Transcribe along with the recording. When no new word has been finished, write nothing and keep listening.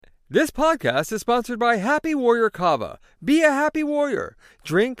This podcast is sponsored by Happy Warrior Kava. Be a happy warrior.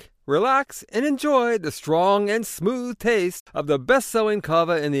 Drink, relax, and enjoy the strong and smooth taste of the best-selling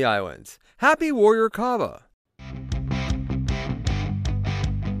kava in the islands. Happy Warrior Kava.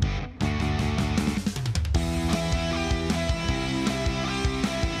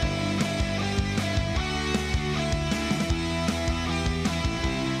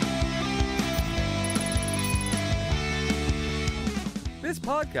 This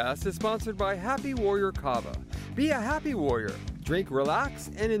podcast is sponsored by Happy Warrior Kava. Be a happy warrior. Drink, relax,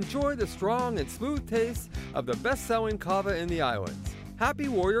 and enjoy the strong and smooth taste of the best-selling kava in the islands. Happy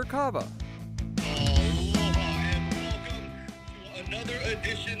Warrior Kava. Aloha and welcome to another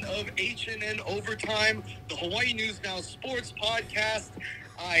edition of HNN Overtime, the Hawaii News Now Sports Podcast.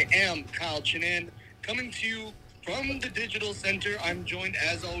 I am Kyle Chinen, coming to you from the Digital Center. I'm joined,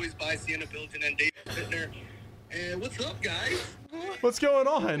 as always, by Sienna Bilton and David Fittner. And what's up, guys? What's going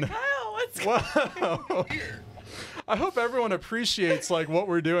on? Kyle, what's going Wow. I hope everyone appreciates like what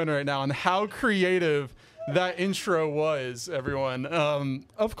we're doing right now and how creative that intro was, everyone.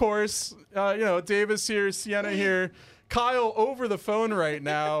 Of course, Davis here, Sienna here, Kyle over the phone right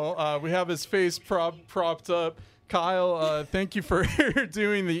now. We have his face propped up. Kyle, thank you for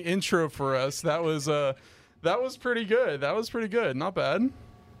doing the intro for us. That was pretty good. Not bad.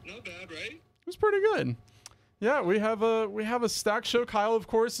 Not bad, right? It was pretty good. Yeah, we have a stacked show. Kyle, of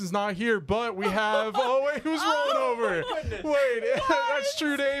course, is not here, but we have. Oh wait, who's rolling over? Wait, that's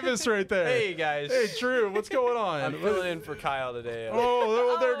Drew Davis right there. Hey guys. Hey Drew, what's going on? I'm filling in for Kyle today.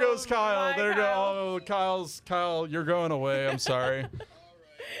 Oh, there goes Kyle. my There Kyle. go. Kyle, you're going away. I'm sorry.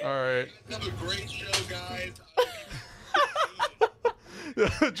 All right. Have a great show, guys.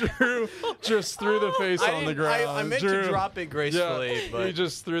 Drew just threw the face on the ground. I meant Drew, to drop it gracefully, yeah, but he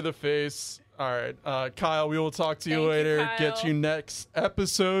just threw the face. All right, Kyle, we will talk to you Thank you, later. Kyle. Get you next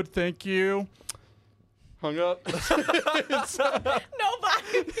episode. Thank you. Hung up. Nobody.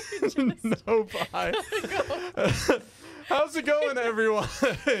 No bye. How's it going, everyone?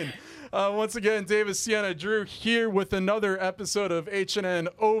 Once again, Davis, Sienna, Drew here with another episode of HNN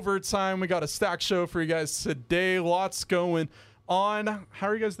Overtime. We got a stacked show for you guys today. Lots going on. How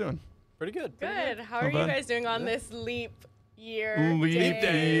are you guys doing? pretty good. Good. How are you bad. guys doing on this leap year? Leap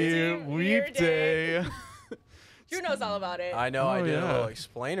day. Drew knows all about it. I know. I Oh, did yeah. a little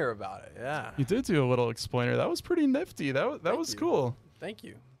explainer about it. Yeah. You did do a little explainer. That was pretty nifty. That was you. cool. Thank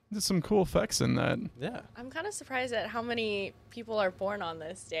you. Did some cool effects in that. Yeah. I'm kind of surprised at how many people are born on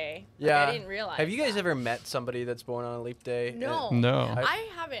this day. Like, Yeah. I didn't realize. Have you guys that. ever met somebody that's born on a leap day? No. No. I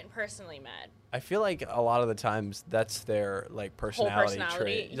haven't personally met. I feel like a lot of the times that's their like personality personality,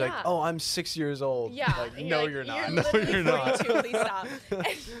 trait. He's like, yeah. oh, I'm 6 years old. Yeah. Like, and no, like, you're not. No, literally you're not. 42, please stop.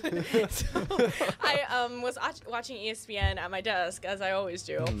 And so I was watching ESPN at my desk, as I always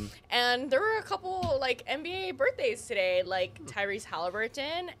do, Mm-hmm. and there were a couple like NBA birthdays today, like Tyrese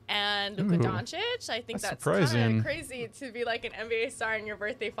Halliburton and Luka Ooh. Doncic. I think That's that's kind surprising. of crazy to be like an NBA star and your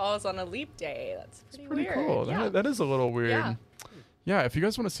birthday falls on a leap day. That's Pretty weird. cool. Yeah. That is a little weird. Yeah. Yeah, if you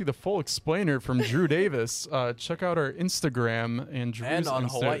guys want to see the full explainer from Drew Davis, check out our Instagram and Drew's And on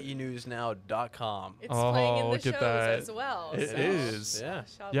Insta- HawaiiNewsNow.com. It's playing in the look shows at that. as well. It so is. Yeah.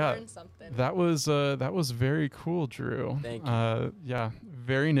 Shall Yeah. learn something. That was very cool, Drew. Thank you. Yeah,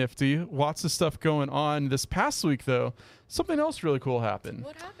 very nifty. Lots of stuff going on. This past week, though, something else really cool happened.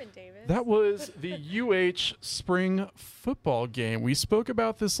 What happened, David? That was the UH spring football game. We spoke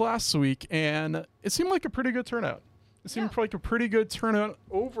about this last week, and it seemed like a pretty good turnout. It seemed like a pretty good turnout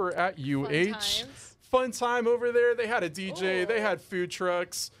over at UH. times. Fun time over there. They had a DJ. Ooh. They had food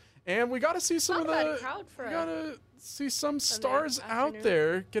trucks, and we got to see some Not of a bad the. crowd for we a got to see some stars out afternoon.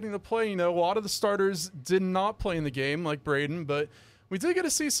 there getting to play. You know, a lot of the starters did not play in the game, like Braden, but we did get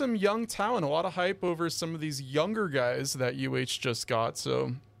to see some young talent. A lot of hype over some of these younger guys that UH just got.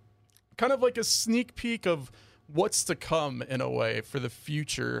 So, kind of like a sneak peek of what's to come in a way for the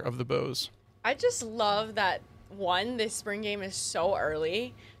future of the Bows. I just love that, one, this spring game is so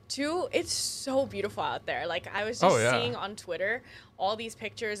early. Two, it's so beautiful out there. Like, I was just Oh, yeah. seeing on Twitter all these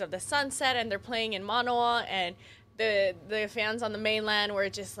pictures of the sunset, and they're playing in Manoa, and the fans on the mainland were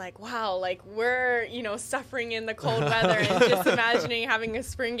just like, wow, like, we're, suffering in the cold weather, and just imagining having a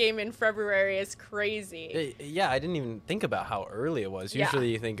spring game in February is crazy. Yeah, I didn't even think about how early it was. Yeah.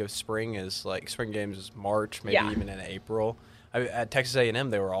 Usually you think of spring as like spring games is March, maybe Yeah. even in April. At Texas A&M,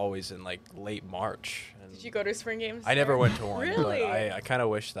 they were always in like late March. And Did you go to spring games? I never there? went to one, Really? but I kind of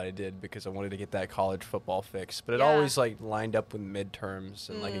wish that I did because I wanted to get that college football fix. But it Yeah. always like lined up with midterms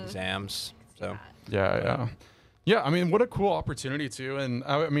and like exams. So Yeah. I mean, what a cool opportunity too. And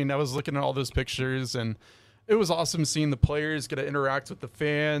I mean, I was looking at all those pictures, and it was awesome seeing the players get to interact with the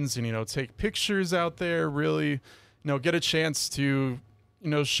fans and, take pictures out there, really, get a chance to,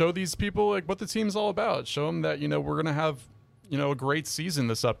 show these people like what the team's all about, show them that, we're going to have, a great season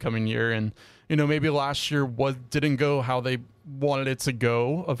this upcoming year. And, maybe last year didn't go how they wanted it to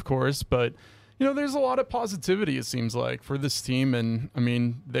go, of course, but there's a lot of positivity, it seems like, for this team. And, I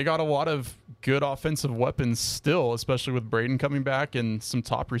mean, they got a lot of good offensive weapons still, especially with Braden coming back and some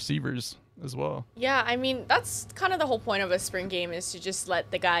top receivers as well. Yeah, I mean, that's kind of the whole point of a spring game, is to just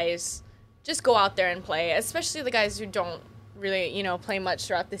let the guys just go out there and play, especially the guys who don't really, play much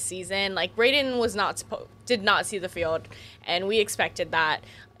throughout the season. Like, Braden did not see the field, and we expected that.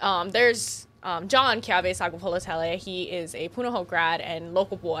 There's John Chiave Sagapolotele. He is a Punahou grad and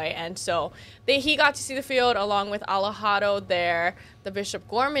local boy, and so he got to see the field along with Alejado there, the Bishop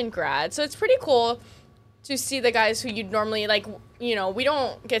Gorman grad. So it's pretty cool to see the guys who you'd normally, we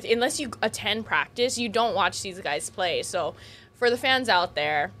don't get, unless you attend practice, you don't watch these guys play. So for the fans out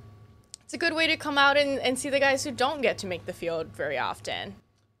there, it's a good way to come out and see the guys who don't get to make the field very often.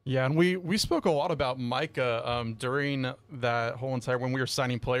 Yeah, and we spoke a lot about Micah during that whole entire, when we were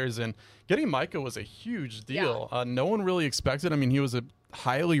signing players, and getting Micah was a huge deal. Yeah. No one really expected. I mean, he was a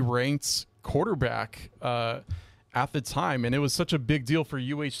highly ranked quarterback at the time, and it was such a big deal for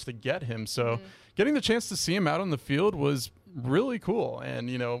UH to get him. So getting the chance to see him out on the field was really cool. And,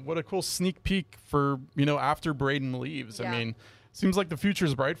 what a cool sneak peek for, after Braden leaves. Yeah. I mean, seems like the future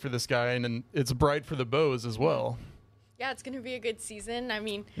is bright for this guy, and it's bright for the Bows as well. Yeah, it's going to be a good season. I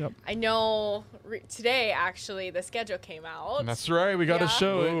mean, Yep. I know today, actually, the schedule came out. That's right. We got to Yeah.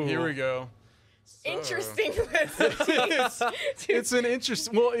 show Ooh. it. Here we go. Interesting list of teams. It's an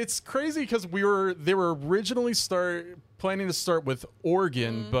interesting. Well, it's crazy because they were originally planning to start with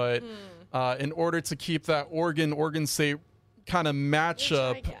Oregon, but in order to keep that Oregon State kind of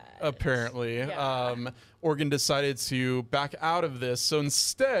matchup, Which I get. apparently, Yeah. Oregon decided to back out of this. So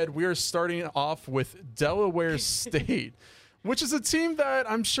instead, we are starting off with Delaware State, which is a team that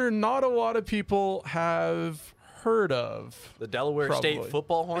I'm sure not a lot of people have heard of. The Delaware Probably. State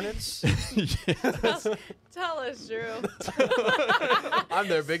Football Hornets. Tell us, Drew. I'm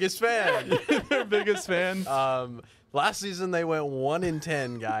their biggest fan. Their biggest fan. Last season they went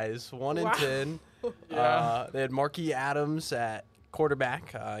 1-10, guys. 1-10. Yeah. They had Marquis Adams at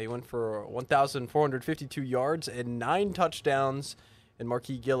quarterback. He went for 1,452 yards and 9 touchdowns. And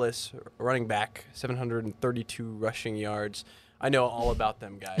Marquis Gillis, running back, 732 rushing yards. I know all about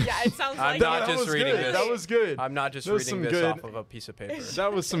them, guys. Yeah, it sounds I'm like not it. just was reading good. this. That was good. I'm not just That was reading some this good- off of a piece of paper.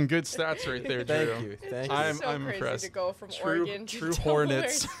 That was some good stats right there, Drew. Thank you. Thank you. I'm so crazy impressed. to go from True- Oregon to true Delaware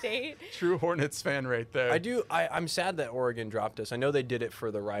Hornets. State. True Hornets fan right there. I'm sad that Oregon dropped us. I know they did it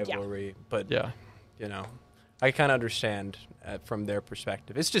for the rivalry, but Yeah. I kind of understand from their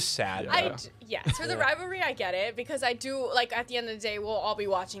perspective. It's just sad. Yeah. Yes, for the rivalry, I get it, because I do, at the end of the day, we'll all be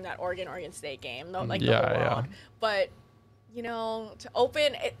watching that Oregon State game, the whole world. But, to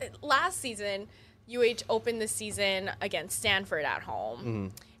open, last season, UH opened the season against Stanford at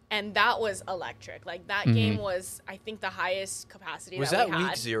home. And that was electric. That game was, I think, the highest capacity Was that that we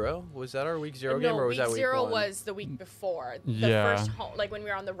had. week 0? Was that our week 0 game, or was week that week 0 1? was the week before. The Yeah. first home, when we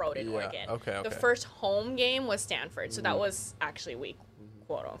were on the road in Yeah, Oregon. okay. The first home game was Stanford, so that was actually week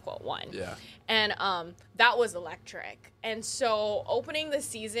quote unquote 1. Yeah. And that was electric. And so opening the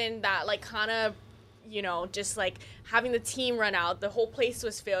season, that kind of, just having the team run out, the whole place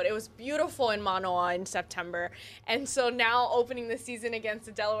was filled. It was beautiful in Manoa in September. And so now opening the season against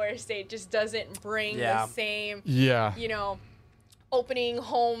the Delaware State just doesn't bring the same, opening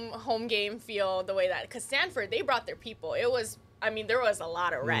home game feel the way that, because Stanford, they brought their people. It was, there was a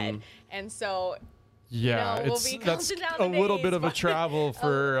lot of red. And so Yeah, we'll it's be that's counting down a the little days, bit of a but- travel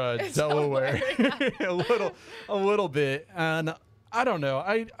for Delaware, a little bit, and I don't know.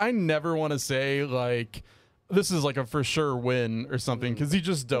 I never want to say this is a for sure win or something, because you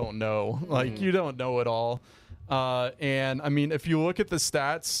just don't know. You don't know it all. And if you look at the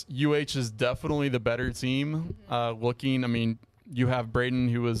stats, UH is definitely the better team. You have Braden,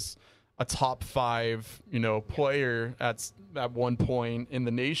 who was a top 5, player at one point in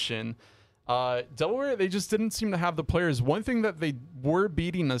the nation. Delaware, they just didn't seem to have the players. One thing that they were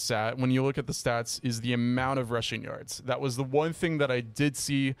beating us at, when you look at the stats, is the amount of rushing yards. That was the one thing that I did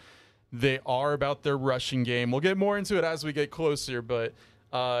see. They are about their rushing game. We'll get more into it as we get closer, but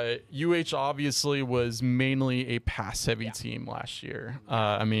UH obviously was mainly a pass-heavy team last year.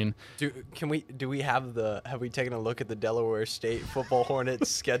 have we taken a look at the Delaware State Football Hornets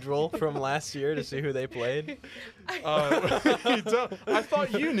schedule from last year to see who they played? I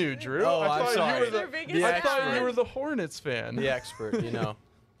thought you knew, Drew. Oh, I I'm thought sorry. you were Their biggest I thought fan. you were the Hornets fan. The expert,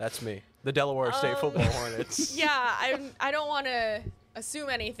 that's me. The Delaware State football Hornets. Yeah, I don't want to assume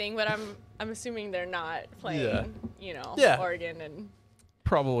anything, but I'm assuming they're not playing, Oregon and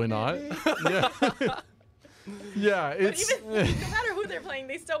probably not. Yeah. Yeah, it's but even no matter who they're playing,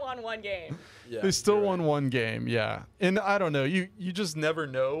 they still won one game. Yeah, they still won one game, yeah. And I don't know, you just never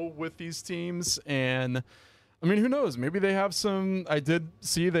know with these teams, and I mean, who knows? Maybe they have some. I did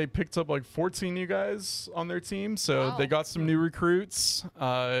see they picked up like 14 new guys on their team, so they got some new recruits.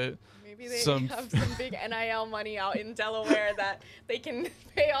 Maybe they have some big NIL money out in Delaware that they can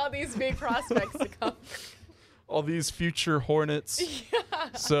pay all these big prospects to come. All these future Hornets. Yeah.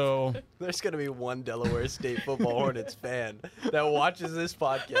 So there's going to be one Delaware State football Hornets fan that watches this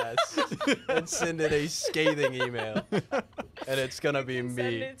podcast and send in a scathing email. And it's going to be me.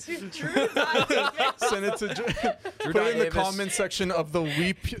 Send it to Drew. Send it to Drew. Put it in the comment section of the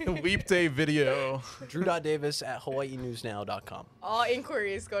Leap Day video. Drew.Davis at HawaiiNewsNow.com. All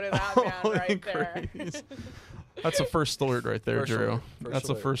inquiries go to that man right there. That's a first alert right there, Drew. That's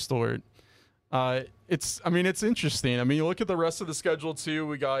a first alert. It's interesting. I mean, you look at the rest of the schedule too.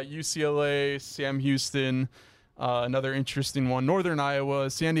 We got UCLA, Sam Houston, another interesting one, Northern Iowa,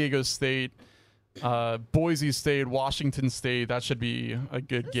 San Diego State, Boise State, Washington State. That should be a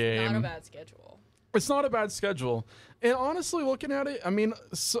good game. Not a bad schedule. It's not a bad schedule. And honestly, looking at it, I mean,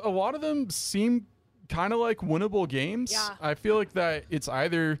 a lot of them seem kind of like winnable games. Yeah. I feel like that it's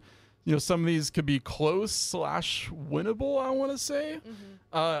either, some of these could be close / winnable, I want to say. Mm-hmm.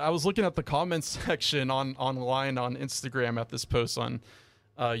 I was looking at the comments section online on Instagram at this post on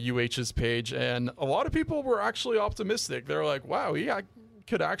UH's page, and a lot of people were actually optimistic. They're like, wow, I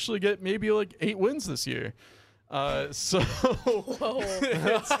could actually get maybe like 8 wins this year. So Whoa.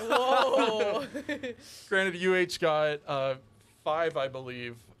 Granted, UH got 5, I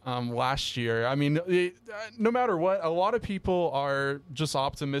believe, last year. I mean, no matter what, a lot of people are just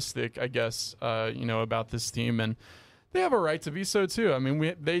optimistic, I guess, about this team, and they have a right to be so too. I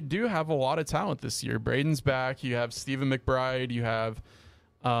mean, they do have a lot of talent this year. Braden's back. You have Stephen McBride. You have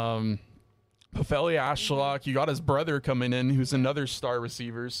Pafeli Ashlock. You got his brother coming in, who's another star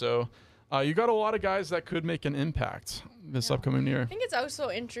receiver. So you got a lot of guys that could make an impact this upcoming year. I think it's also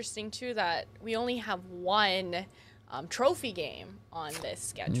interesting too that we only have one trophy game on this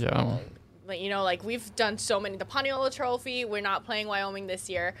schedule. Yeah. Like we've done so many. The Paniolo Trophy, we're not playing Wyoming this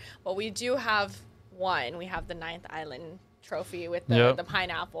year, but we do have one. We have the 9th Island Trophy with the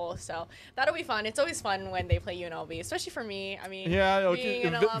pineapple, so that'll be fun. It's always fun when they play UNLV, especially for me. I mean, being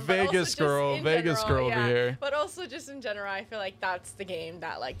an alum, Vegas girl over here. But also just in general, I feel like that's the game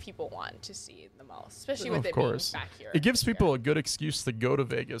that like people want to see the most, especially with it being back here. It gives people a good excuse to go to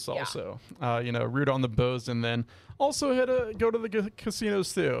Vegas. Also, root on the Bows, and then also go to the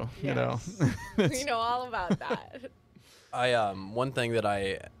casinos too. Yes. We know all about that. One thing that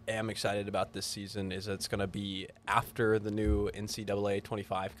I am excited about this season is it's going to be after the new NCAA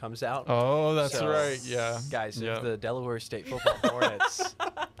 25 comes out. Oh, that's right. Yeah. Guys, if the Delaware State football Hornets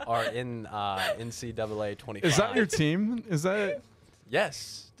are in NCAA 25. Is that your team? Is that?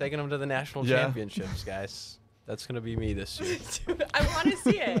 Yes. Taking them to the national championships, guys. That's going to be me this year. Dude, I want to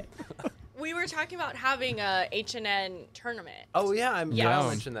see it. We were talking about having a HNN tournament. Oh, yeah. I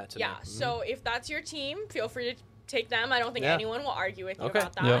mentioned that today. Yeah. Mm-hmm. So if that's your team, feel free to take them. I don't think anyone will argue with you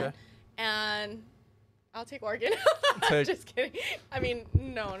about that. Yeah. And I'll take Oregon. Just kidding. I mean,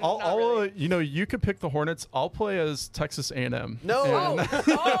 no, not really. You could pick the Hornets. I'll play as Texas A&M. No.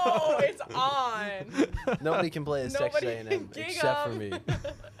 It's on. Nobody can play as Texas A&M except for me.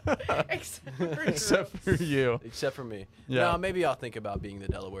 Except for you. Except for me. Yeah. No, maybe I'll think about being the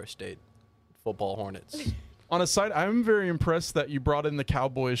Delaware State football Hornets. On a side, I'm very impressed that you brought in the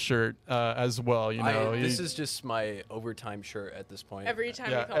Cowboys shirt as well. This is just my overtime shirt at this point. Every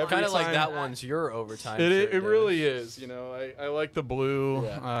time you come on. Kind of like that one's your overtime shirt. It really is. I like the blue.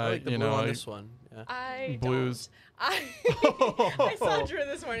 Yeah, I like the blue on this one. Yeah. I Blues. don't. I saw Drew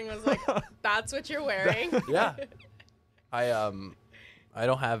this morning and was like, that's what you're wearing? Yeah. I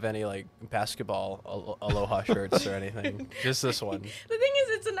don't have any like basketball aloha shirts or anything. Just this one. The thing is,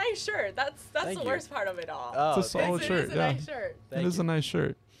 it's a nice shirt. That's the worst part of it all. Oh, it's a solid shirt. It is a nice shirt. It is a nice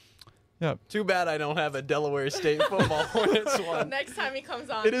shirt. Yeah. Too bad I don't have a Delaware State football Hornets one. Next time he comes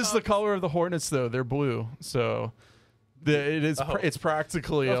on. It is the color of the Hornets, though. They're blue, so it is. It's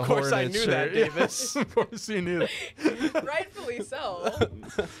practically a Hornets shirt. Of course, I knew that, Davis. Of course, you knew that. Rightfully so.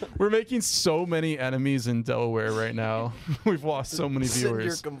 We're making so many enemies in Delaware right now. We've lost so many viewers. Send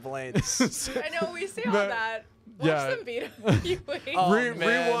your complaints. I know we say all that. Watch them beat up.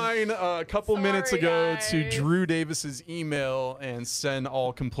 Rewind a couple minutes ago to guys. Drew Davis's email and send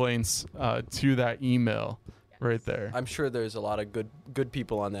all complaints to that email. right there. I'm sure there's a lot of good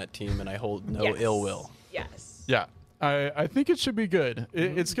people on that team, and I hold no Yes. ill will. Yes. Yeah. I think it should be good.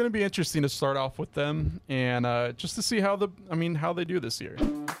 It's going to be interesting to start off with them and just to see how they do this year.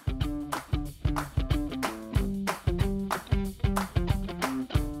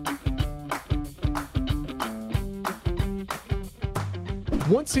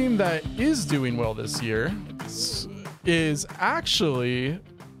 One team that is doing well this year is actually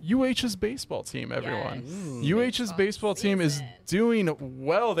UH's baseball team, everyone. Yes. UH's baseball team is doing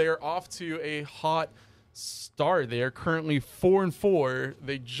well. They are off to a hot start. They are currently 4-4.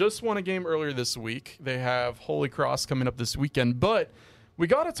 They just won a game earlier this week. They have Holy Cross coming up this weekend. But we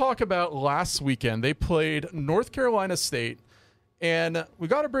got to talk about last weekend. They played North Carolina State. And we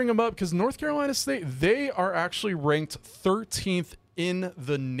got to bring them up because North Carolina State, they are actually ranked 13th in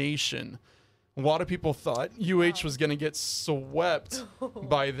the nation. A lot of people thought UH was going to get swept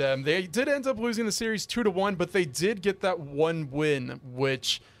by them. They did end up losing the series 2-1, but they did get that one win,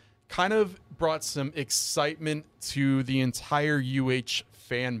 which kind of brought some excitement to the entire UH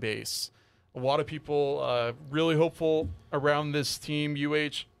fan base. A lot of people really hopeful around this team.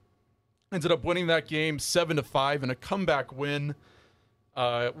 UH ended up winning that game 7-5 in a comeback win.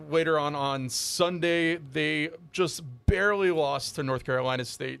 Later on Sunday, they just barely lost to North Carolina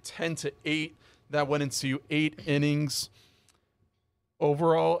State 10-8. That went into 8 innings.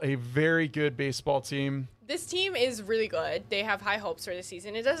 Overall, a very good baseball team. This team is really good. They have high hopes for the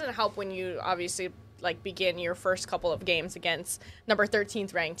season. It doesn't help when you obviously begin your first couple of games against number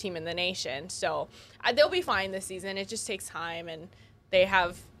 13th ranked team in the nation. So they'll be fine this season. It just takes time, and they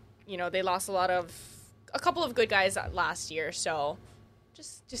have, they lost a couple of good guys last year. So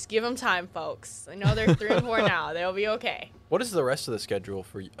just give them time, folks. I know they're 3-4 now. They'll be okay. What does the rest of the schedule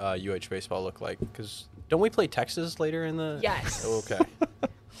for UH baseball look like? Because don't we play Texas later in the? Yes. Oh, okay.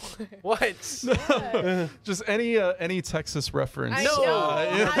 What? Just any Texas reference. I know.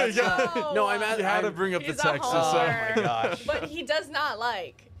 I know. No, I'm at. You had to bring up the He's a Texas. homer. Oh my gosh. But he does not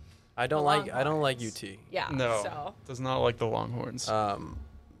like. I don't like UT. Yeah. No, So. does not like the Longhorns.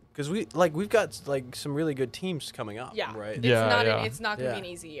 Because we've got some really good teams coming up. Yeah. Right. It's not going to Yeah. be an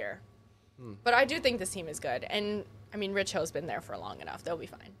easy year. But I do think this team is good. And, Rich Ho's been there for long enough. They'll be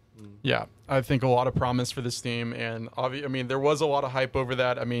fine. Yeah, I think a lot of promise for this team. And, there was a lot of hype over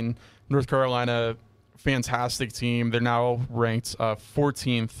that. North Carolina, fantastic team. They're now ranked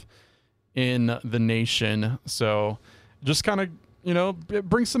 14th in the nation. So just kind of, it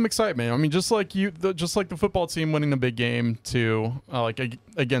brings some excitement. Just like the football team winning a big game too,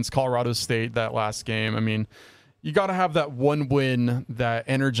 against Colorado State that last game. You got to have that one win that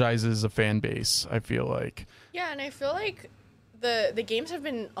energizes a fan base, I feel like. Yeah, and I feel like the games have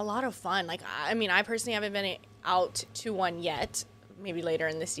been a lot of fun. I personally haven't been out to one yet, maybe later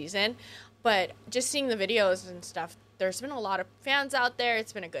in the season. But just seeing the videos and stuff, there's been a lot of fans out there.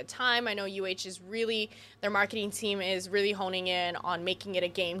 It's been a good time. I know UH is their marketing team is really honing in on making it a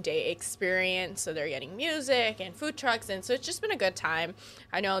game day experience. So they're getting music and food trucks. And so it's just been a good time.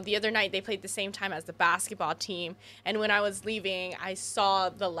 I know the other night they played the same time as the basketball team. And when I was leaving, I saw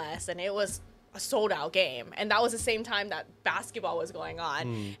the less, and it was a sold-out game. And that was the same time that basketball was going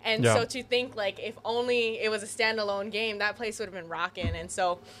on. And so to think, if only it was a standalone game, that place would have been rocking. And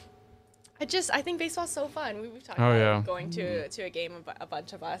so I think baseball's so fun. We've talked about going to a game, a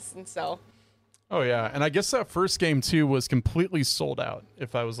bunch of us, and so. Oh yeah, and I guess that first game too was completely sold out.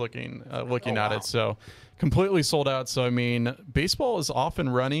 If I was looking at it, so completely sold out. So baseball is off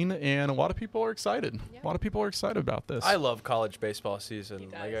and running, and a lot of people are excited. Yeah. A lot of people are excited about this. I love college baseball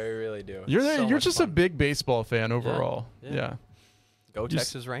season. I really do. You're just a big baseball fan overall. Yeah. Go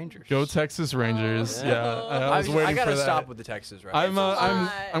Texas Rangers. Go Texas Rangers. I was waiting I gotta for that. stop with the Texas Rangers.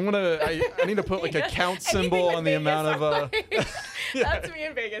 I need to put a count symbol on the amount of That's me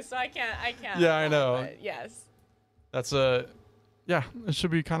in Vegas, so I can't. Yeah, I know. Yes. That's it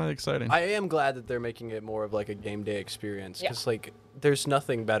should be kind of exciting. I am glad that they're making it more of a game day experience, because there's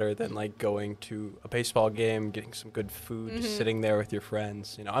nothing better than going to a baseball game, getting some good food, just sitting there with your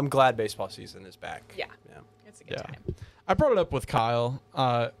friends. I'm glad baseball season is back. Yeah. It's a good time. I brought it up with Kyle.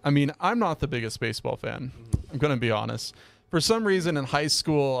 I'm not the biggest baseball fan. I'm going to be honest. For some reason in high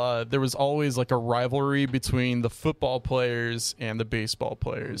school, there was always a rivalry between the football players and the baseball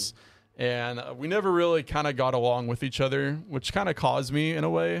players. And we never really kind of got along with each other, which kind of caused me, in a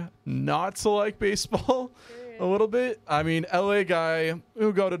way, not to like baseball a little bit. LA guy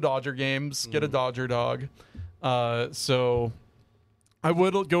who go to Dodger games, get a Dodger dog. So I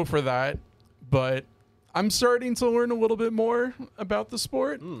would go for that. But I'm starting to learn a little bit more about the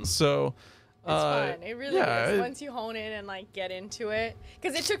sport. So it's fun. It really is. Once you hone in and get into it,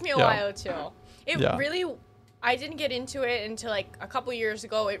 because it took me a while too. It really I didn't get into it until like a couple years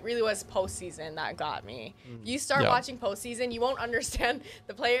ago. It really was postseason that got me. You start watching postseason, you won't understand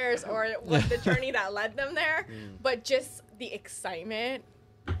the players or what the journey that led them there, but just the excitement,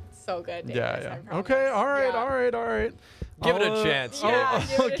 so good. Davis, Yeah. Okay. All right. Give it a chance.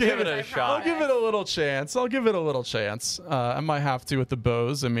 I'll give it a shot. I'll give it a little chance. I might have to with the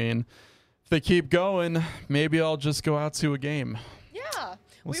Bows. I mean, if they keep going, maybe I'll just go out to a game. Yeah.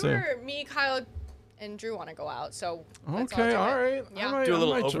 We'll see. Me, Kyle, and Drew want to go out, so let's Okay, all all do it. right. Yeah. Do a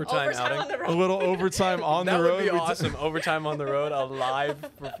little I might overtime Overtime on outing. the road. a little overtime on That the road. would be awesome. Overtime on the road, a live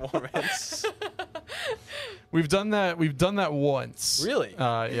performance. We've done that once. Really?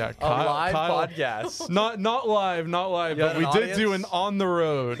 Yeah. A live Kyle, podcast. Not live, You but had we an did do audience? an on the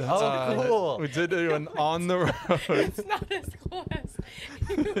road. Oh, cool. We did do an on the road. It's not as cool as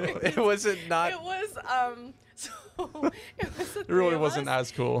It wasn't not. It was so it was the It really three of wasn't us,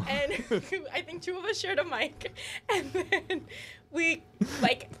 as cool. and I think 2 of us shared a mic, and then we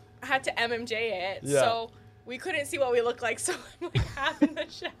like had to MMJ it, Yeah. so we couldn't see what we looked like, so I'm like half in the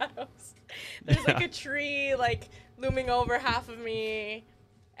shadows. There's like a tree like looming over half of me.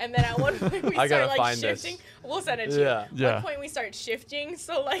 And then at one point we I start gotta like find this. shifting. We'll send it to Yeah. you. Yeah. One point we start shifting,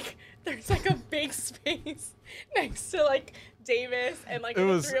 so like there's like a big space next to like Davis and like It the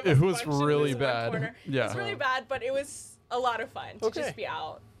was- three of it us was bunched in this really one bad. corner. Yeah. It was really bad, but it was a lot of fun to Okay. just be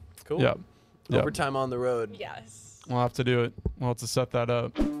out. Cool. Yep. Yep. Overtime on the road. Yes. We'll have to do it. We'll have to set that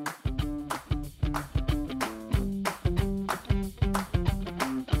up.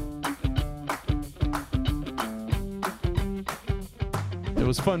 It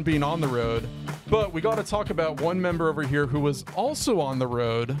was fun being on the road, but we got to talk about one member over here who was also on the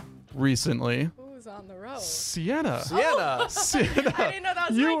road recently. Who's on the road? Sienna. Sienna. Sienna. I didn't know that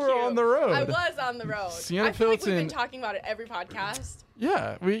was You my were cue. on the road. I was on the road. Sienna I feel like we've Phillips been in- talking about it every podcast.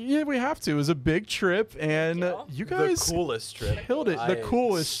 Yeah, we have to. It was a big trip, and you guys The coolest trip. killed it. I The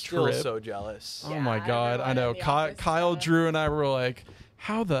coolest still trip. so jealous. Oh Yeah, my God, I everyone know. in the office Kyle, saw it. Drew, and I were like,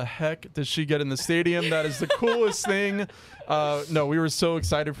 how the heck did she get in the stadium? That is the coolest thing. No, we were so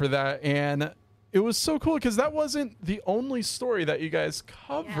excited for that. And it was so cool because that wasn't the only story that you guys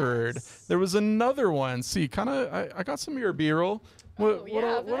covered. Yes. There was another one. See, I got some of your B-roll. Oh,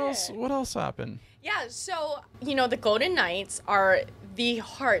 yeah, What else happened? Yeah, so, the Golden Knights are the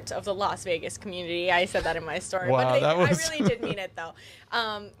heart of the Las Vegas community. I said that in my story. Wow, but that was- I really did mean it, though.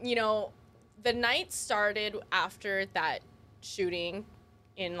 The Knights started after that shooting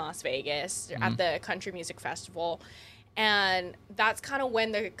in Las Vegas at the Country Music Festival. And that's kind of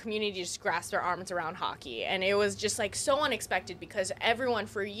when the community just grasped their arms around hockey. And it was just, so unexpected because everyone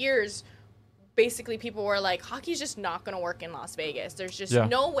for years basically people were like, hockey's just not going to work in Las Vegas. There's just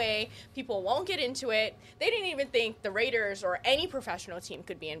no way. People won't get into it. They didn't even think the Raiders or any professional team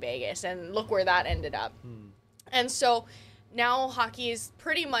could be in Vegas. And look where that ended up. And so now hockey is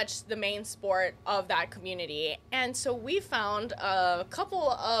pretty much the main sport of that community. And so we found a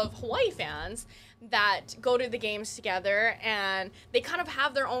couple of Hawaii fans that go to the games together, and they kind of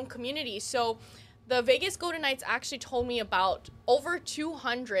have their own community. So the Vegas Golden Knights actually told me about over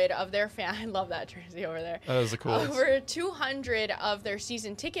 200 of their fans. I love that jersey over there. That is the coolest. Over 200 of their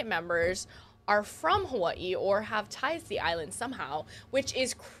season ticket members are from Hawaii or have ties to the island somehow, which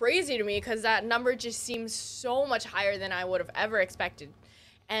is crazy to me because that number just seems so much higher than I would have ever expected.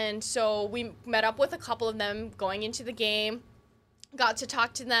 And so we met up with a couple of them going into the game, got to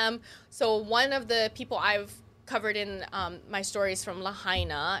talk to them. So one of the people I've covered in my stories from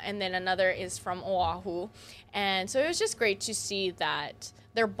Lahaina, and then another is from Oahu. And so it was just great to see that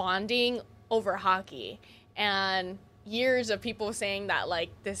they're bonding over hockey. And years of people saying that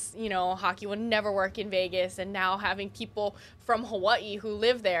this, hockey would never work in Vegas, and now having people from Hawaii who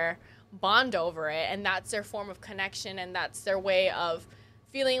live there bond over it, and that's their form of connection, and that's their way of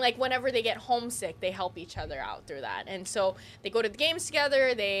feeling like whenever they get homesick, they help each other out through that. And so they go to the games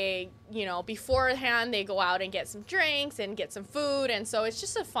together. They, beforehand, they go out and get some drinks and get some food. And so it's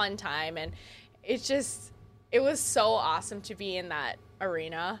just a fun time. And it was so awesome to be in that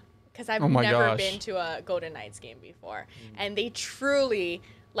arena because I've my never gosh. been to a Golden Knights game before. And they truly,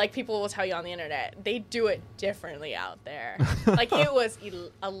 like people will tell you on the internet, they do it differently out there. It was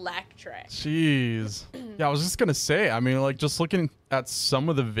electric. Jeez. Yeah, I was just going to say, just looking at some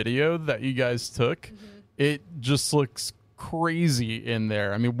of the video that you guys took, it just looks crazy in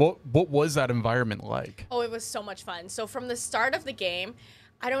there. What was that environment like? Oh, it was so much fun. So from the start of the game,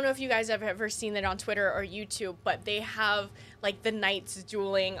 I don't know if you guys have ever seen it on Twitter or YouTube, but they have the Knights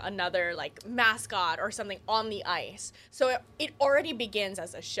dueling another mascot or something on the ice. So it already begins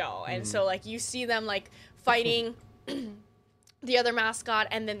as a show. And so you see them fighting the other mascot,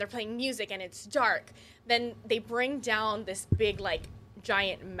 and then they're playing music and it's dark. Then they bring down this big like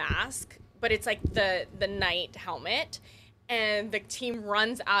giant mask, but it's like the knight helmet, and the team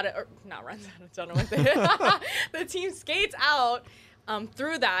runs out of, or not runs out of tunnel with it. The team skates out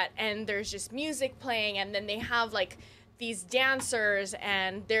through that, and there's just music playing, and then they have like these dancers,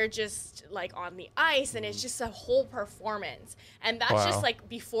 and they're just like on the ice, and it's just a whole performance. And that's just like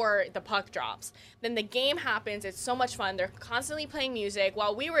before the puck drops. Then the game happens. It's so much fun. They're constantly playing music.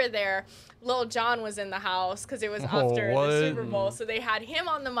 While we were there, Lil Jon was in the house because it was after the Super Bowl. So they had him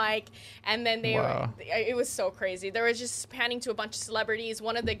on the mic, and then it was so crazy. They were just panning to a bunch of celebrities.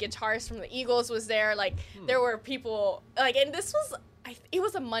 One of the guitarists from the Eagles was there. Like there were people like, and this was, it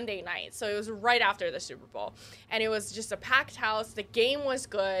was a Monday night, so it was right after the Super Bowl, and it was just a packed house. The game was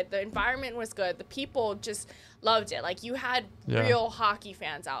good, the environment was good, the people just loved it. Like you had real hockey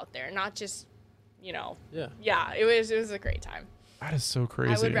fans out there, not just, it was a great time. That is so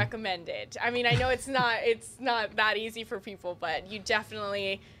crazy. I would recommend it. I mean, I know it's not that easy for people, but you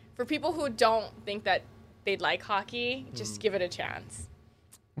definitely, for people who don't think that they'd like hockey, just give it a chance.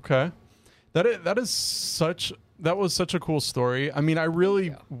 Okay, that was such a cool story. I mean, I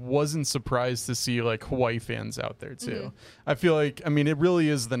really wasn't surprised to see like Hawaii fans out there too. I feel like, I mean, it really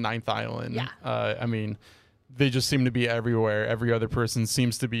is the ninth island. Yeah. I mean, they just seem to be everywhere. Every other person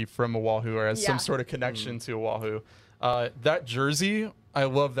seems to be from Oahu or has some sort of connection to Oahu. That jersey, I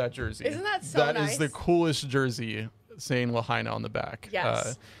love that jersey. Isn't that so nice? That is the coolest jersey, saying Lahaina on the back.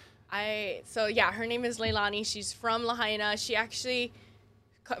 Yes. Her name is Leilani. She's from Lahaina. She actually,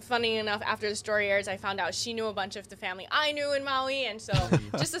 funny enough, after the story airs, I found out she knew a bunch of the family I knew in Maui, and so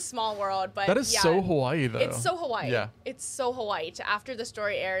just a small world. But that is so Hawaii, though. It's so Hawaii. Yeah. It's so Hawaii. After the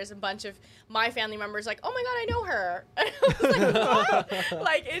story airs, a bunch of my family members like, oh my God, I know her. And I was like, what?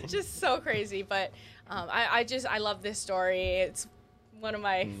 Like, it's just so crazy. But I love this story. It's one of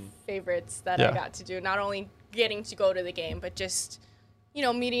my favorites that I got to do. Not only getting to go to the game, but just,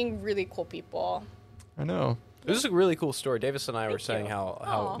 meeting really cool people. I know. This is a really cool story. Davis and I were saying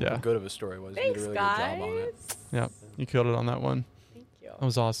how good of a story it was. Thanks, you did a really guys. good job on it. Yeah, you killed it on that one. Thank you. That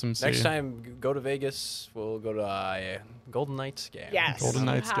was awesome. Next time, go to Vegas. We'll go to a Golden Knights game. Yes. Golden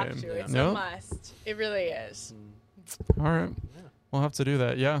Knights game. It's a must. It really is. All right. Yeah. We'll have to do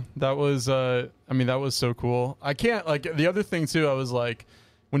that. Yeah, that was, that was so cool. I can't, the other thing, too, I was like,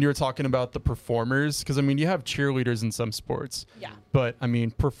 when you were talking about the performers, because, you have cheerleaders in some sports. Yeah. But,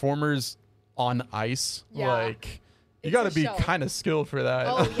 performers on ice, you got to be kind of skilled for that.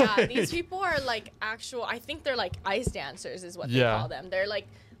 Oh, yeah. These people are, I think they're, ice dancers is what they call them. They're,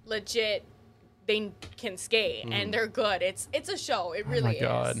 legit, they can skate, and they're good. It's a show. It really is.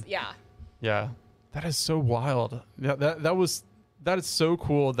 God. Yeah. Yeah. That is so wild. Yeah, that is so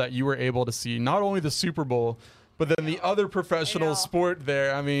cool that you were able to see not only the Super Bowl, but then the other professional sport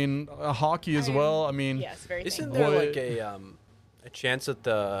there. Hockey as well. Yes, very Isn't there a chance that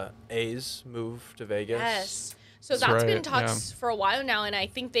the A's move to Vegas? Yes. So that's been talks for a while now, and I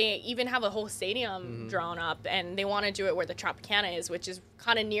think they even have a whole stadium drawn up, and they want to do it where the Tropicana is, which is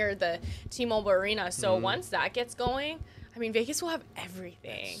kind of near the T-Mobile Arena. So once that gets going, Vegas will have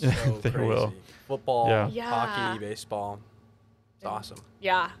everything. So they crazy. will. Football, hockey, baseball. It's awesome.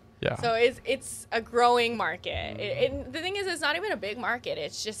 Yeah. Yeah. So it's a growing market. The thing is, it's not even a big market.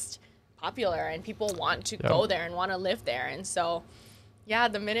 It's just popular, and people want to go there and want to live there. And so,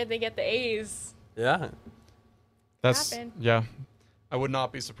 the minute they get the A's, I would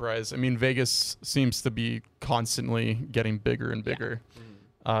not be surprised. Vegas seems to be constantly getting bigger and bigger,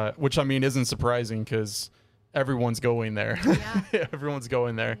 which isn't surprising because everyone's going there. Yeah. Everyone's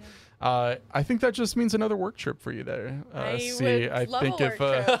going there. I think that just means another work trip for you there. I think if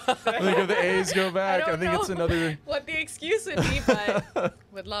the A's go back, I think it's another. What the excuse would be, but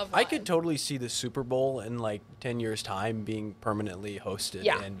would love one. I could totally see the Super Bowl in 10 years' time being permanently hosted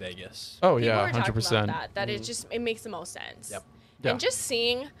in Vegas. Oh People yeah, were talking 100%. about that it makes the most sense. Yep. Yeah. And just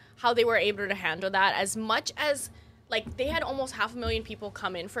seeing how they were able to handle that, as much as they had almost 500,000 people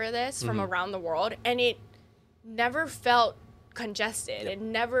come in for this from around the world, and it never felt congested. It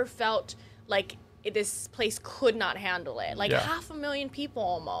never felt like this place could not handle it. 500,000 people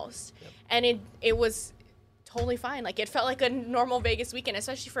almost. Yep. And it was totally fine. It felt like a normal Vegas weekend,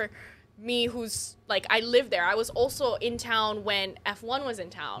 especially for me who's I lived there. I was also in town when F1 was in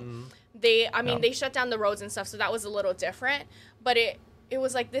town. They shut down the roads and stuff, so that was a little different, but it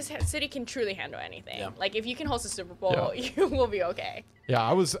was this city can truly handle anything. Yeah. If you can host a Super Bowl, you will be okay. Yeah,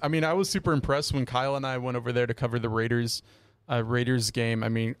 I was super impressed when Kyle and I went over there to cover the Raiders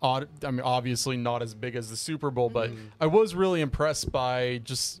game. Obviously not as big as the Super Bowl, but I was really impressed by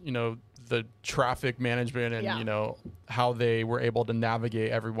just, the traffic management and, Yeah. you know, how they were able to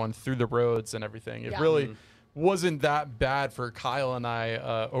navigate everyone through the roads and everything. It Yeah. really wasn't that bad for Kyle and I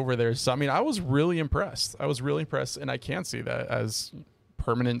over there. So, I mean, I was really impressed. And I can see that as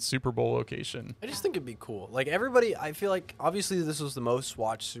permanent Super Bowl location. I just think it'd be cool. Like everybody, I feel like obviously this was the most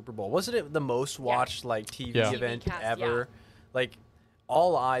watched Super Bowl. Wasn't it the most watched like TV Yeah. event TV cast, ever? yeah. Like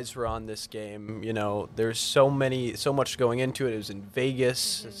all eyes were on this game. You know, there's so much going into it. It was in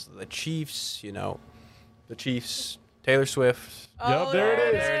Vegas. It's the Chiefs. You know, the Chiefs. Taylor Swift. Oh, There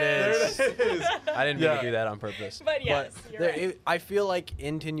it there is. it There it is. I didn't mean Yeah. to do that on purpose. But yes, you're right. I feel like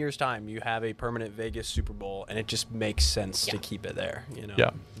in 10 years' time, you have a permanent Vegas Super Bowl, and it just makes sense to Yeah. keep it there. You know. Yeah.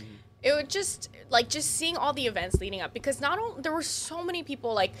 It would just seeing all the events leading up, because not only there were so many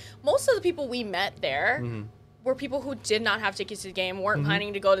people, like most of the people we met there were people who did not have tickets to the game, weren't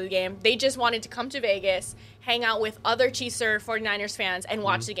planning to go to the game. They just wanted to come to Vegas, hang out with other Chiefs or 49ers fans, and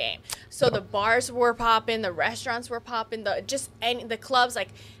watch the game. So the bars were popping, the restaurants were popping, the clubs, like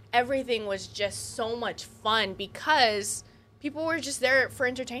everything was just so much fun because people were just there for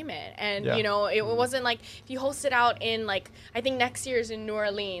entertainment. And, Yeah. you know, it wasn't like if you host it out in, like, I think next year's in New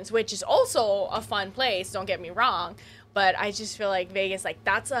Orleans, which is also a fun place, don't get me wrong. But I just feel like Vegas, like,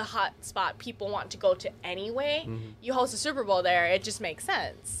 that's a hot spot people want to go to anyway. You host a Super Bowl there, it just makes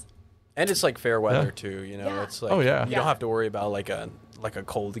sense. And it's like fair weather Yeah. too, you know. Yeah. It's like Oh, yeah. you Yeah. don't have to worry about like a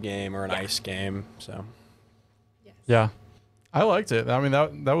cold game or an ice game. So Yes. Yeah. I liked it. I mean,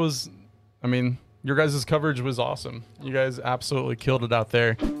 that was, I mean, your guys' coverage was awesome. You guys absolutely killed it out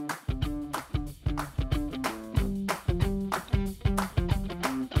there.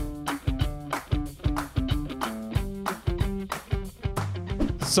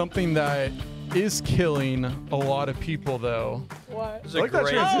 Something that is killing a lot of people, though. What? It's I like that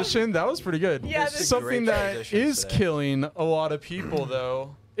transition. That was pretty good. Yeah, this is a Something great that transition is today. killing a lot of people,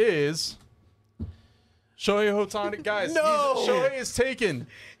 though, is Shohei Ohtani. Guys, No! Shohei is taken.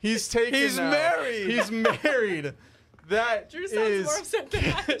 He's taken. He's now. married. He's married. That Drew sounds is. more upset than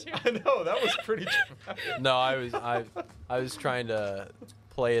I do. I know that was pretty dramatic. no, I was trying to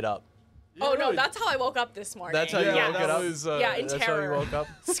play it up. Oh, no, Really- that's how I woke up this morning. That's how you Yeah, woke that it up. was, yeah, in That's terror. how you woke up.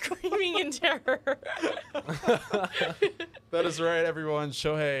 Screaming in terror. That is right, everyone.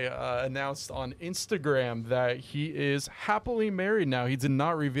 Shohei announced on Instagram that he is happily married now. He did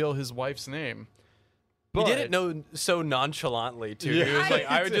not reveal his wife's name. He But did it so nonchalantly too. Yeah, he was like, he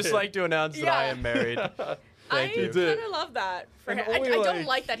I would just did. like to announce that I Yeah. am married. Thank I you. did. kind of love that for And him. I only, don't like-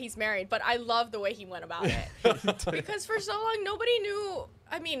 like that he's married, but I love the way he went about it. Because for so long, nobody knew.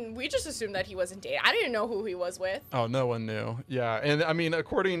 I mean, we just assumed that he wasn't dating. I didn't know who he was with. Oh, no one knew. Yeah, and I mean,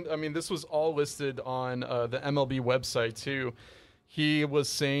 this was all listed on the MLB website too. He was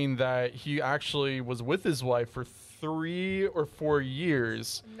saying that he actually was with his wife for 3 or 4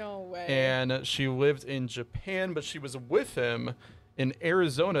 years, No way. and she lived in Japan, but she was with him in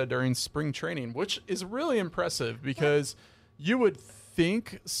Arizona during spring training, which is really impressive because you would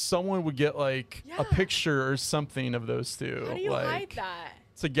think someone would get like Yeah. a picture or something of those two. How do you like, hide that?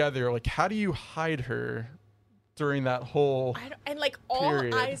 together. Like, how do you hide her during that whole? And like all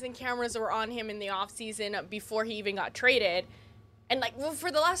Period. eyes and cameras were on him in the off season before he even got traded. And like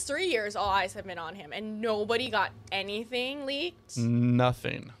for the last 3 years, all eyes have been on him, and nobody got anything leaked.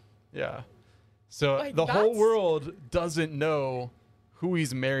 Nothing. Yeah. So Like, the whole that's- world doesn't know who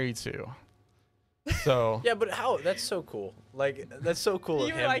he's married to. So Yeah, but how? That's so cool. Like that's so cool of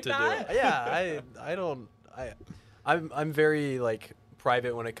You him like to that? do. Yeah, I'm very like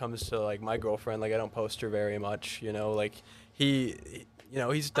private when it comes to like my girlfriend. Like I don't post her very much. You know, like he's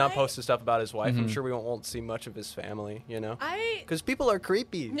not posting stuff about his wife. I'm sure we won't see much of his family. You know, because people are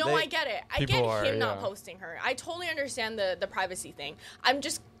creepy. No, I get it. I get People him are, not yeah. posting her. I totally understand the privacy thing. I'm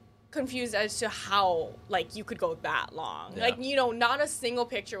just confused as to how like you could go that long. Yeah. Like, you know, not a single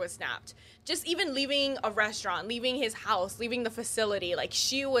picture was snapped. Just even leaving a restaurant, leaving his house, leaving the facility, like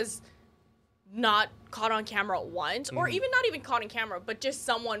she was not caught on camera once, or even not even caught on camera, but just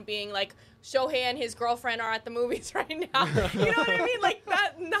someone being like, Shohei and his girlfriend are at the movies right now. You know what I mean? Like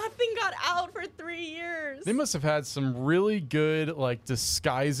that, nothing got out for 3 years. they must have had some really good like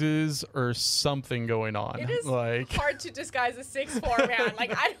disguises or something going on. It is like hard to disguise a 6'4" man.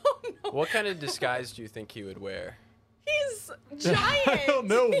 Like, I don't know. What kind of disguise do you think he would wear? He's giant. I don't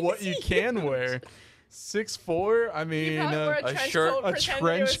know what you He's can huge. wear. 6'4". I You mean, probably wear a a trench shirt- coat, a pretend it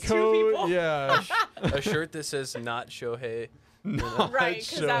trench was 2 coat. people. Yeah. A shirt that says "Not Shohei." Not Right,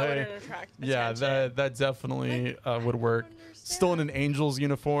 because that Shohei. wouldn't attract Yeah, attention. that definitely would work. understand. Still in an Angels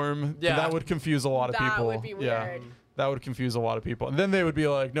uniform. Yeah. That would confuse a lot of That people. would be Yeah. weird. That would confuse a lot of people. And then they would be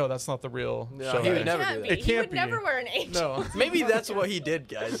like, no, that's not the real Shohei. He would never do that. It He can't would be. never wear an angel. No. Maybe that's what he did,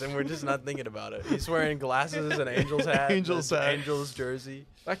 guys, and we're just not thinking about it. He's wearing glasses and Angels hat. Angels hat. Angels jersey.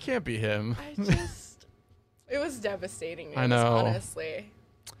 That can't be him. It was devastating news, I know. honestly.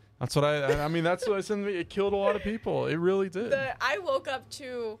 That's what I mean, that's what I said. It killed a lot of people. It really did. I woke up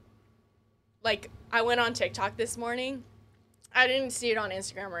to, like, I went on TikTok this morning. I didn't see it on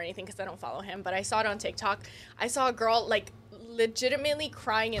Instagram or anything because I don't follow him, but I saw it on TikTok. I saw a girl, like, legitimately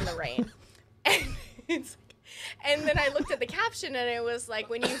crying in the rain. And then I looked at the caption, and it was like,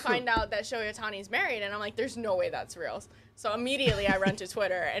 when you find out that Shohei Ohtani's married, and I'm like, there's no way that's real. So immediately I run to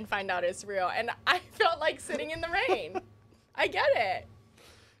Twitter and find out it's real, and I felt like sitting in the rain. I get it.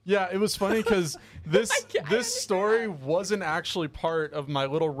 Yeah, it was funny because this understand. story wasn't actually part of my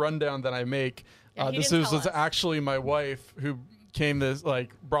little rundown that I make. Yeah, he This didn't was tell us. actually my wife who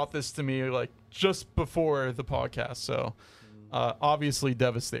brought this to me like just before the podcast. So obviously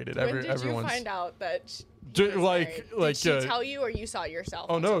devastated. When did Everyone's you find out that he Did- was like- married? like, Did she tell you, or you saw it yourself?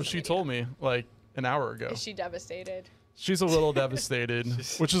 Oh on no, social she media? told me like an hour ago. Is she devastated? She's a little devastated,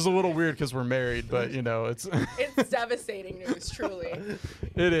 which is a little weird because we're married, but you know, it's It's devastating news, truly.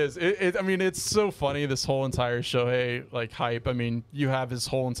 it is. I mean, it's so funny, this whole entire Shohei like hype. I mean, you have his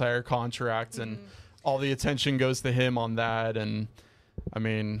whole entire contract and all the attention goes to him on that, and I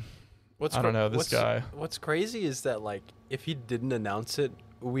mean, I don't know, this guy. What's crazy is that, like, if he didn't announce it,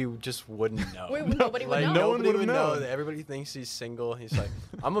 we just wouldn't know. Nobody would Like, know. no one nobody would've would know. known. That everybody thinks he's single. He's like,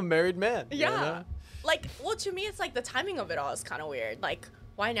 I'm a married man. you Yeah. know? Like, well, to me, it's like the timing of it all is kind of weird. Like,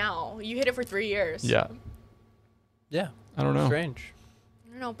 why now? You hit it for 3 years. Yeah, Yeah. I don't know. Strange. I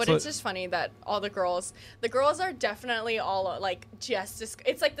don't know, but So- it's just funny that all the girls are definitely all like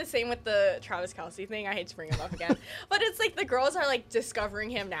it's like the same with the Travis Kelce thing. I hate to bring him up again, but it's like the girls are like discovering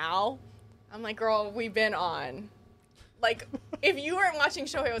him now. I'm like, girl, we've been on. Like, if you weren't watching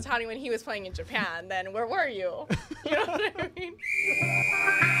Shohei Ohtani when he was playing in Japan, then where were you? You know what I mean?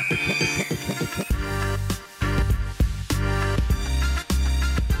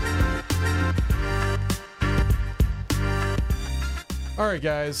 All right,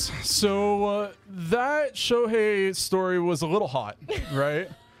 guys. So that Shohei story was a little hot, right?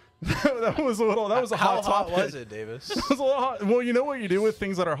 that was a hot How topic. hot was it, Davis? It was a little hot. Well, you know what you do with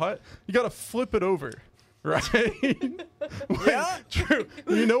things that are hot? You got to flip it over, right? Yeah? True.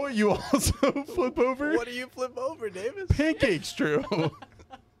 You know what you also flip over? What do you flip over, Davis? Pancakes, Drew.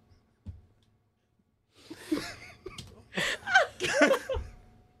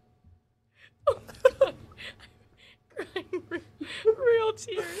 Real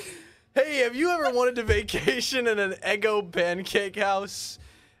tears. Hey, have you ever wanted to vacation in an Eggo pancake house?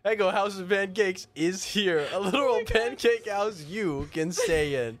 Eggo House of Pancakes is here. A literal pancake house you can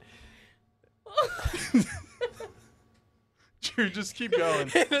stay in. Drew, just keep going.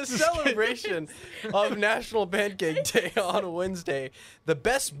 In a celebration of National Pancake Day on Wednesday, the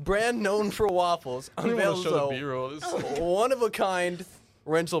best brand known for waffles I don't want unveils to show the a B-roll. This- one-of-a-kind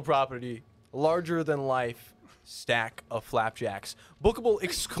rental property, larger-than-life stack of flapjacks, bookable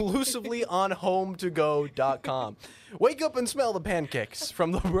exclusively on HomeToGo.com. Wake up and smell the pancakes.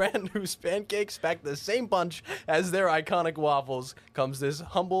 From the brand whose pancakes pack the same punch as their iconic waffles comes this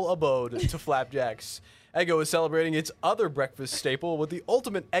humble abode to flapjacks. Eggo is celebrating its other breakfast staple with the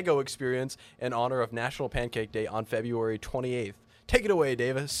ultimate Eggo experience in honor of National Pancake Day on February 28th. Take it away,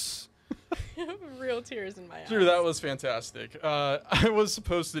 Davis. Real tears in my eyes. Drew, that was fantastic. I was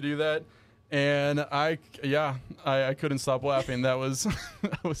supposed to do that, and I couldn't stop laughing. That was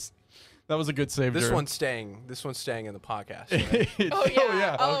that was a good save. This Drew. one's staying in the podcast. Right? Oh,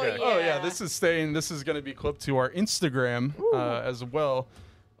 yeah. Oh, Okay. Oh yeah. yeah. This is staying. This is going to be clipped to our Instagram as well.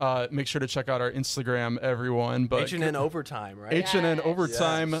 Make sure to check out our Instagram, everyone. But HNN Overtime, right? HNN Yes.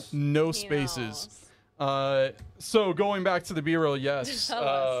 Overtime, Yes. no He spaces. knows. So going back to the B-roll, yes. Tell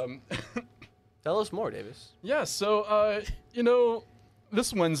us. Tell us more, Davis. Yeah, so,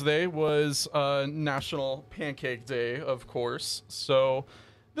 this Wednesday was National Pancake Day, of course. So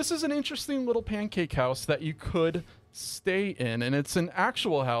this is an interesting little pancake house that you could stay in. And it's an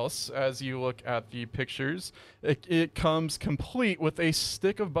actual house, as you look at the pictures. It comes complete with a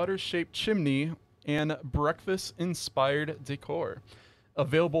stick of butter-shaped chimney and breakfast-inspired decor.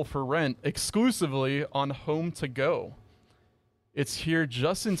 Available for rent exclusively on Home to Go. It's here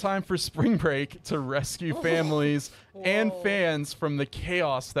just in time for spring break to rescue families and Whoa. fans from the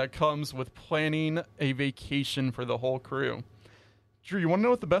chaos that comes with planning a vacation for the whole crew. Drew, you want to know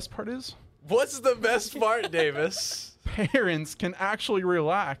what the best part is? What's the best part, Davis? Parents can actually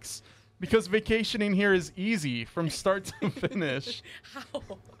relax because vacationing here is easy from start to finish. How?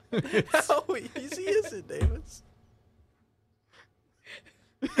 How easy is it, Davis?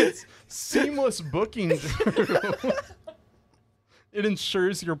 It's seamless booking, Drew. It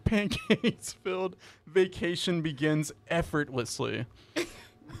ensures your pancakes-filled vacation begins effortlessly.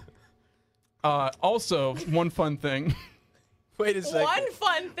 Also, one fun thing. Wait a second. One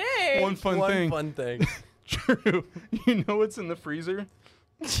fun thing. One fun thing. Drew, you know what's in the freezer?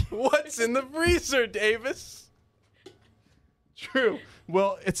 What's in the freezer, Davis? True.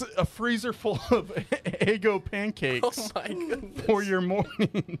 Well, it's a freezer full of Eggo pancakes. Oh my goodness. For your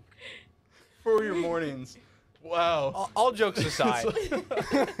morning. For your mornings. Wow. All jokes aside,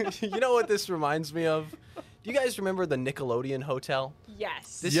 you know what this reminds me of? Do you guys remember the Nickelodeon Hotel?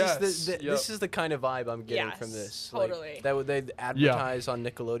 Yes. This is this is the kind of vibe I'm getting from this. Totally. Like, that would they advertise on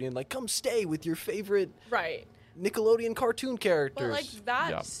Nickelodeon, like, come stay with your favorite Right. Nickelodeon cartoon characters. But like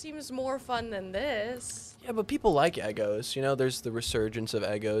that seems more fun than this. Yeah, but people like Eggos. You know, there's the resurgence of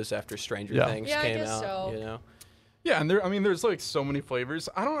Eggos after Stranger Things I came guess out. so. You know. Yeah, and there's like so many flavors.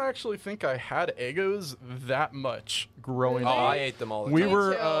 I don't actually think I had Eggos that much growing Oh, up. I ate them all the time. We Me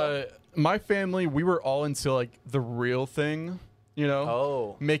were, too. my family, we were all into like the real thing, you know,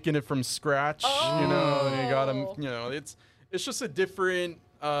 Oh. making it from scratch. You know, and you got them. You know, it's just a different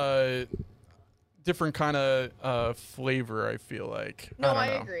kind of flavor. I feel like. No, don't I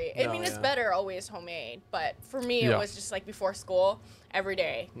know. agree. No, I mean, it's yeah. better always homemade, but for me, Yeah. it was just like before school, every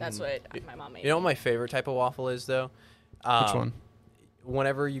day. That's what my mom made. You know what my favorite type of waffle is, though? Which one?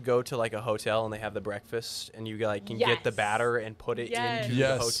 Whenever you go to like a hotel and they have the breakfast and you like can get the Yes. batter and put it Yes. into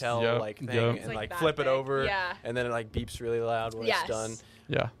Yes. the hotel Yep. like thing Yep. and It's like like that flip it big. over Yeah. and then it like beeps really loud when Yes. it's done.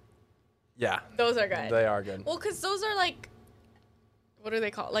 Yeah. Yeah, Those are good. they are good. Well, because those are like, what are they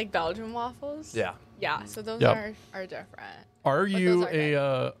called? Like Belgian waffles? Yeah. Yeah, so those Yep. are different. Are you those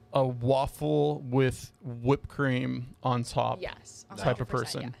are a waffle with whipped cream on top Yes. type of 100%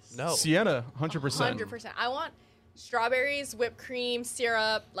 person? Yes. No. Sienna, 100%. 100%. I want strawberries, whipped cream,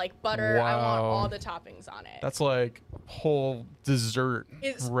 syrup, like butter. I want Wow. all the toppings on it. That's like whole dessert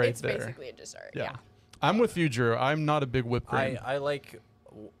it's right there. basically a dessert. Yeah. Yeah. I'm with you, Drew. I'm not a big whipped cream. I like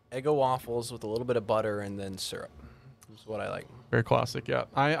Eggo waffles with a little bit of butter and then syrup. That's what I like. Very classic, yeah.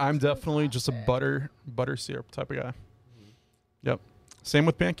 I'm definitely just a butter syrup type of guy. Yep. Same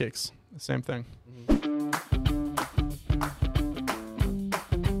with pancakes. Same thing.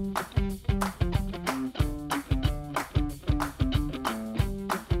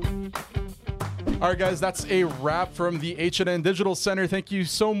 All right, guys, that's a wrap from the HNN Digital Center. Thank you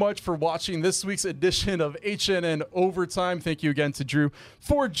so much for watching this week's edition of HNN Overtime. Thank you again to Drew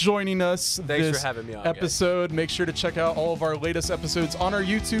for joining us. Thanks for this having me on, guys. episode. Make sure to check out all of our latest episodes on our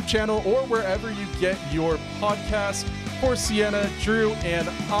YouTube channel or wherever you get your podcast. For Sienna, Drew, and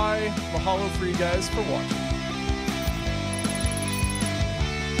I, mahalo for you guys for watching.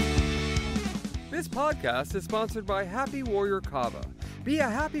 This podcast is sponsored by Happy Warrior Kava. Be a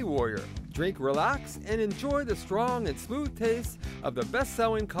happy warrior. Drink, relax, and enjoy the strong and smooth taste of the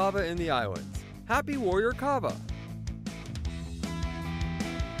best-selling kava in the islands. Happy Warrior Kava.